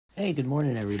Hey, good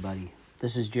morning, everybody.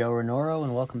 This is Joe Renoro,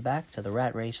 and welcome back to the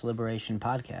Rat Race Liberation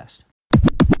Podcast.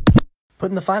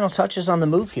 Putting the final touches on the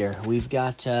move here. We've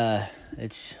got,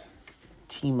 it's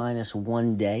T-minus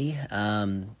 1 day.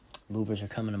 Movers are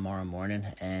coming tomorrow morning,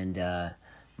 and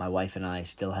my wife and I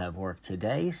still have work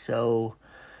today, so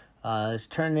it's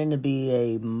turning in to be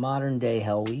a modern-day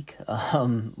hell week.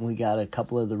 We got a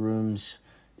couple of the rooms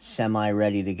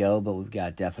semi-ready to go, but we've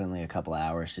got definitely a couple of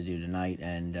hours to do tonight,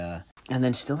 and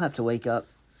then still have to wake up,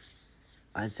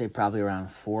 I'd say probably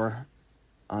around 4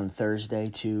 on Thursday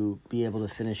to be able to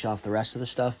finish off the rest of the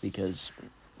stuff, because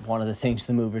one of the things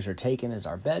the movers are taking is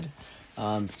our bed,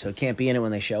 so it can't be in it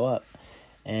when they show up.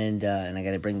 And I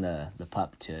got to bring the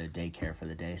pup to daycare for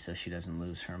the day so she doesn't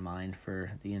lose her mind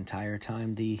for the entire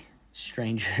time the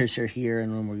strangers are here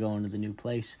and when we're going to the new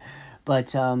place.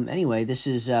 But anyway, this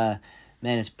is...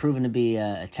 Man, it's proven to be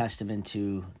a testament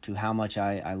to how much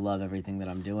I love everything that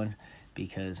I'm doing,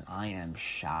 because I am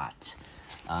shot.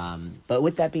 But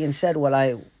with that being said, what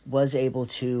I was able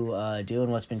to do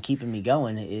and what's been keeping me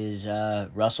going is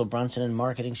Russell Brunson and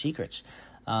Marketing Secrets.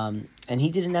 And he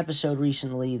did an episode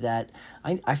recently that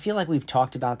I feel like we've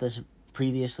talked about this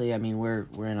previously. I mean, we're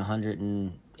in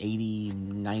 180,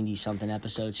 90-something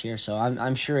episodes here, so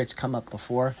I'm sure it's come up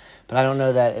before, but I don't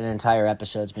know that an entire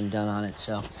episode's been done on it.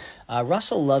 So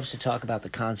Russell loves to talk about the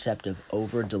concept of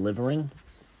over-delivering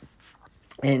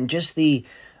and just the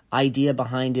idea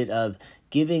behind it of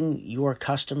giving your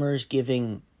customers,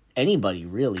 giving anybody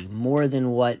really, more than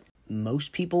what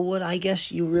most people would, I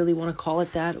guess you really want to call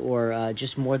it that, or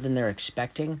just more than they're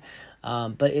expecting.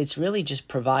 But it's really just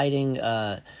providing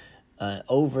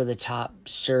over-the-top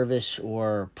service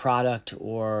or product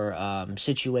or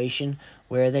situation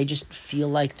where they just feel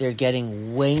like they're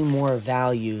getting way more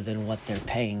value than what they're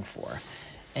paying for.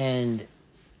 And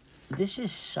this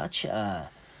is such a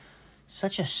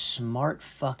smart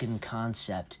fucking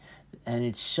concept, and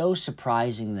it's so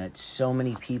surprising that so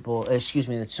many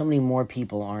more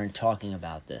people aren't talking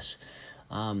about this.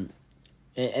 And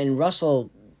Russell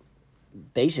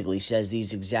basically says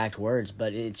these exact words,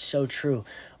 but it's so true.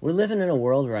 We're living in a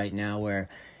world right now where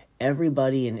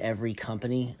everybody in every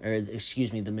company,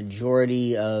 the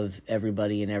majority of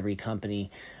everybody in every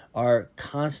company are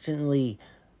constantly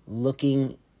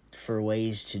looking for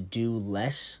ways to do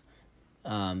less,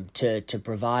 to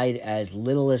provide as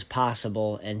little as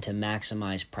possible and to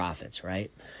maximize profits,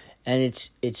 right? And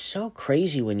it's so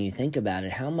crazy when you think about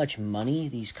it, how much money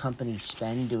these companies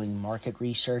spend doing market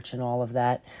research and all of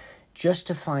that, just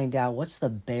to find out what's the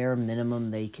bare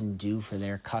minimum they can do for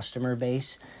their customer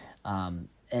base,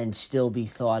 and still be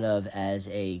thought of as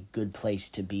a good place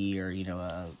to be, or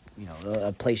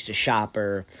a place to shop,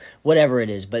 or whatever it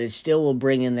is. But it still will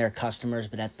bring in their customers,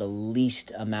 but at the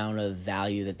least amount of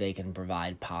value that they can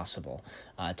provide possible,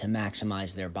 to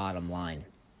maximize their bottom line.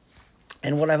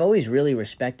 And what I've always really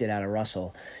respected out of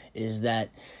Russell is that,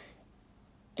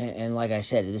 and like I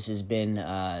said, this has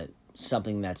been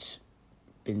something that's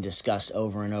been discussed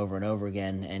over and over and over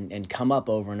again, and come up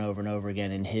over and over and over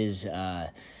again in his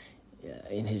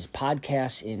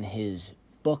podcasts, in his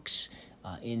books,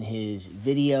 in his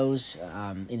videos,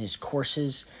 in his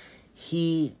courses.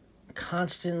 He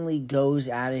constantly goes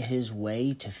out of his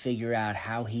way to figure out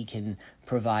how he can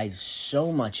provide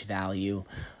so much value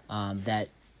that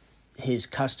his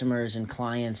customers and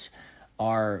clients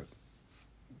are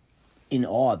in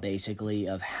awe, basically,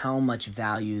 of how much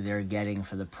value they're getting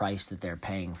for the price that they're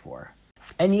paying for.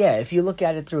 And yeah, if you look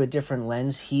at it through a different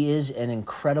lens, he is an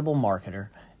incredible marketer,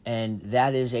 and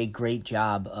that is a great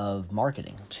job of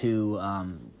marketing, to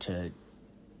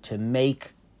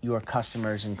make your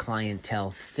customers and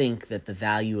clientele think that the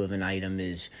value of an item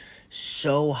is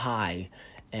so high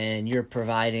and you're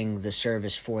providing the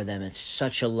service for them at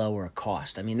such a lower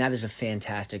cost. I mean, that is a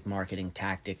fantastic marketing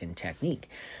tactic and technique.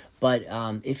 But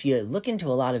if you look into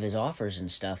a lot of his offers and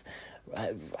stuff,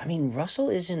 I mean, Russell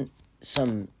isn't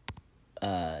some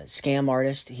scam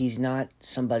artist. He's not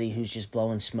somebody who's just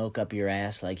blowing smoke up your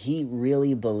ass. Like, he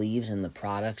really believes in the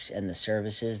products and the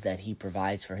services that he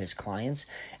provides for his clients.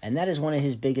 And that is one of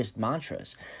his biggest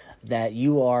mantras, that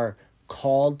you are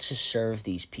called to serve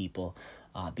these people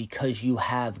because you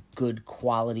have good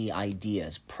quality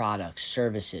ideas, products,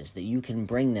 services that you can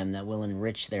bring them that will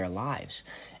enrich their lives.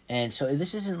 And so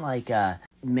this isn't like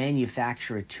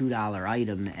manufacture a $2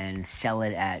 item and sell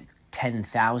it at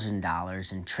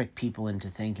 $10,000 and trick people into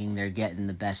thinking they're getting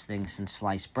the best thing since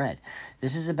sliced bread.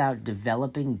 This is about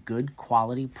developing good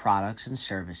quality products and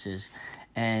services,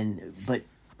 but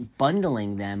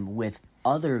bundling them with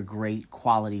other great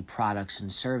quality products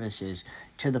and services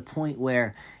to the point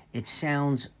where it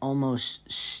sounds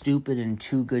almost stupid and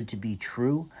too good to be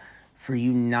true for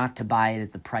you not to buy it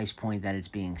at the price point that it's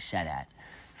being set at,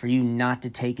 for you not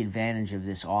to take advantage of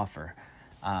this offer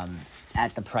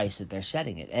at the price that they're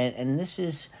setting it. And this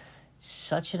is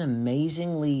such an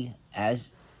amazingly,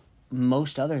 as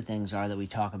most other things are that we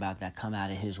talk about that come out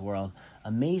of his world,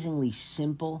 amazingly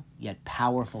simple yet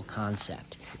powerful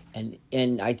concept.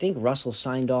 And I think Russell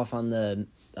signed off on the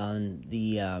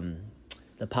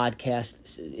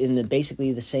podcast in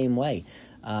basically the same way,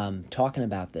 talking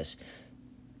about this.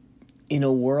 In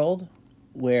a world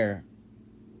where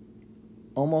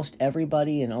almost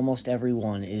everybody and almost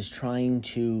everyone is trying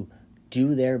to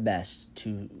do their best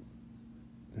to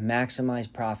maximize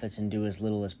profits and do as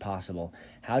little as possible,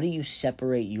 how do you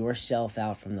separate yourself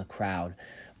out from the crowd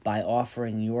by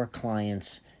offering your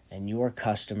clients and your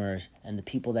customers and the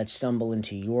people that stumble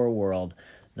into your world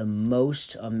the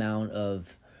most amount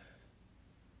of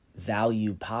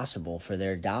value possible for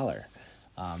their dollar?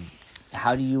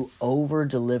 How do you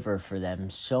over-deliver for them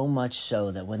so much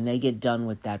so that when they get done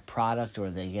with that product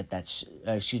or they get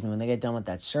when they get done with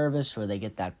that service or they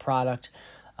get that product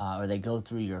or they go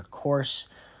through your course,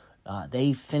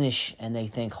 they finish and they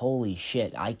think, holy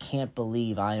shit, I can't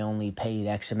believe I only paid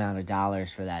X amount of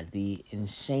dollars for that. The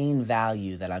insane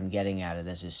value that I'm getting out of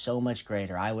this is so much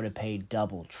greater. I would have paid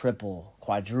double, triple,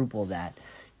 quadruple that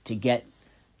to get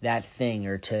that thing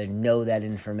or to know that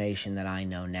information that I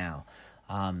know now.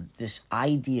 This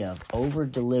idea of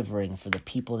over-delivering for the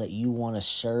people that you want to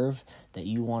serve, that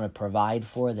you want to provide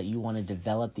for, that you want to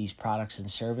develop these products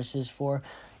and services for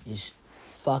is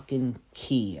fucking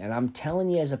key. And I'm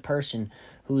telling you, as a person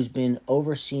who's been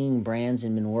overseeing brands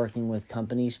and been working with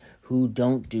companies who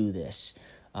don't do this,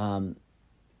 our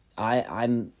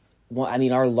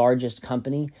largest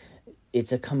company,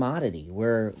 it's a commodity.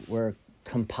 We're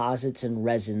composites and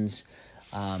resins,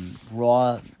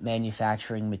 raw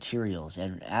manufacturing materials.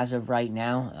 And as of right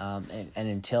now, and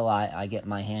until I get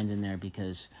my hand in there,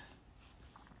 because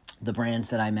the brands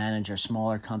that I manage are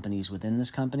smaller companies within this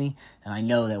company, and I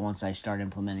know that once I start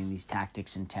implementing these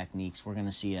tactics and techniques, we're going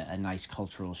to see a nice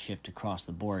cultural shift across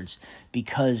the boards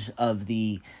because of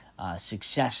the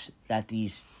success that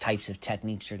these types of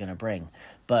techniques are going to bring.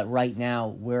 But right now,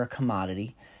 we're a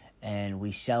commodity, and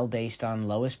we sell based on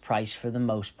lowest price for the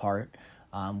most part.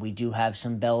 We do have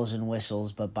some bells and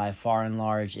whistles, but by far and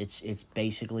large, it's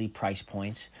basically price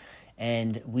points.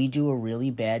 And we do a really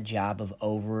bad job of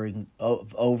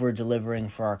over-delivering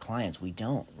for our clients. We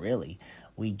don't, really.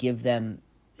 We give them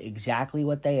exactly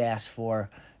what they ask for,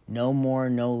 no more,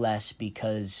 no less,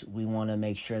 because we want to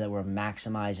make sure that we're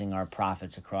maximizing our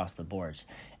profits across the boards.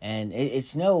 And I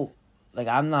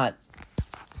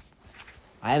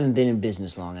haven't been in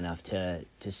business long enough to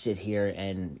sit here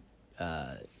and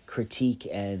critique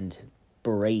and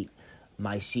berate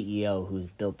my CEO who's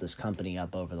built this company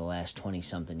up over the last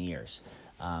 20-something years,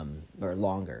 or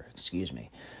longer, excuse me.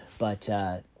 But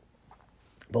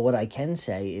what I can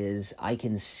say is I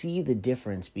can see the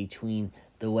difference between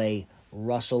the way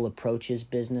Russell approaches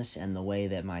business and the way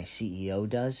that my CEO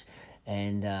does.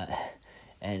 And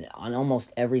on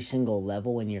almost every single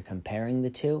level when you're comparing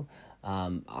the two,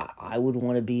 I would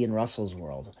want to be in Russell's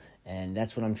world. And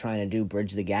that's what I'm trying to do,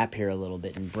 bridge the gap here a little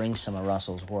bit and bring some of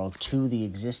Russell's world to the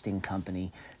existing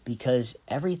company, because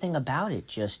everything about it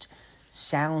just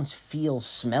sounds, feels,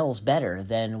 smells better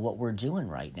than what we're doing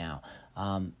right now.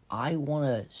 I want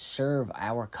to serve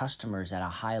our customers at a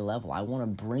high level. I want to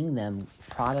bring them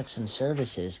products and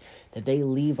services that they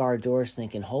leave our doors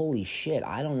thinking, holy shit,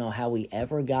 I don't know how we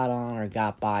ever got on or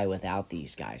got by without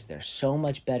these guys. They're so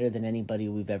much better than anybody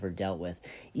we've ever dealt with.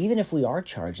 Even if we are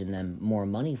charging them more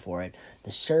money for it, the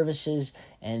services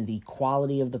and the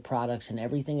quality of the products and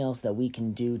everything else that we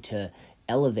can do to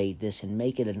elevate this and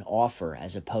make it an offer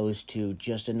as opposed to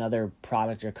just another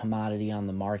product or commodity on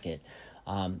the market,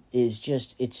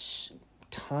 it's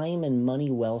time and money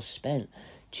well spent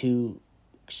to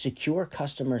secure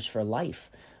customers for life.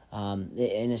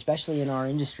 And especially in our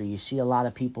industry, you see a lot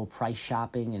of people price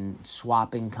shopping and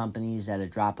swapping companies at a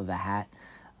drop of a hat.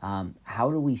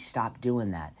 How do we stop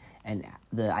doing that? And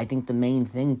I think the main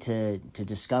thing to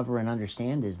discover and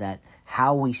understand is that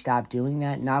how we stop doing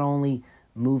that, not only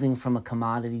moving from a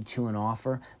commodity to an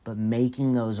offer, but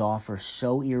making those offers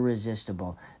so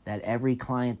irresistible that every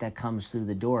client that comes through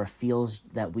the door feels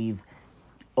that we've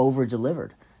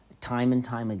over-delivered time and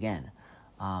time again.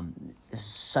 This is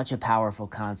such a powerful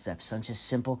concept, such a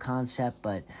simple concept,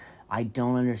 but I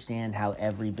don't understand how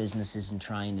every business isn't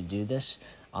trying to do this.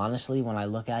 Honestly, when I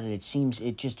look at it,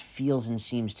 it just feels and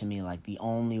seems to me like the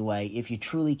only way, if you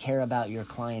truly care about your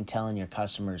clientele and your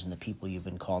customers and the people you've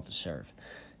been called to serve.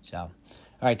 So, all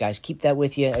right, guys, keep that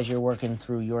with you as you're working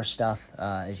through your stuff,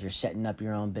 as you're setting up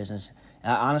your own business.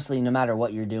 Honestly, no matter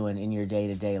what you're doing in your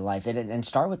day-to-day life, and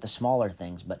start with the smaller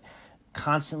things, but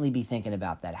constantly be thinking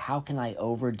about that. How can I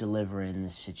over-deliver in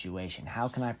this situation? How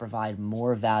can I provide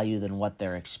more value than what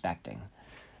they're expecting?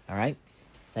 All right?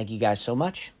 Thank you guys so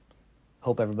much.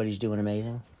 Hope everybody's doing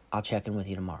amazing. I'll check in with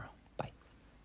you tomorrow.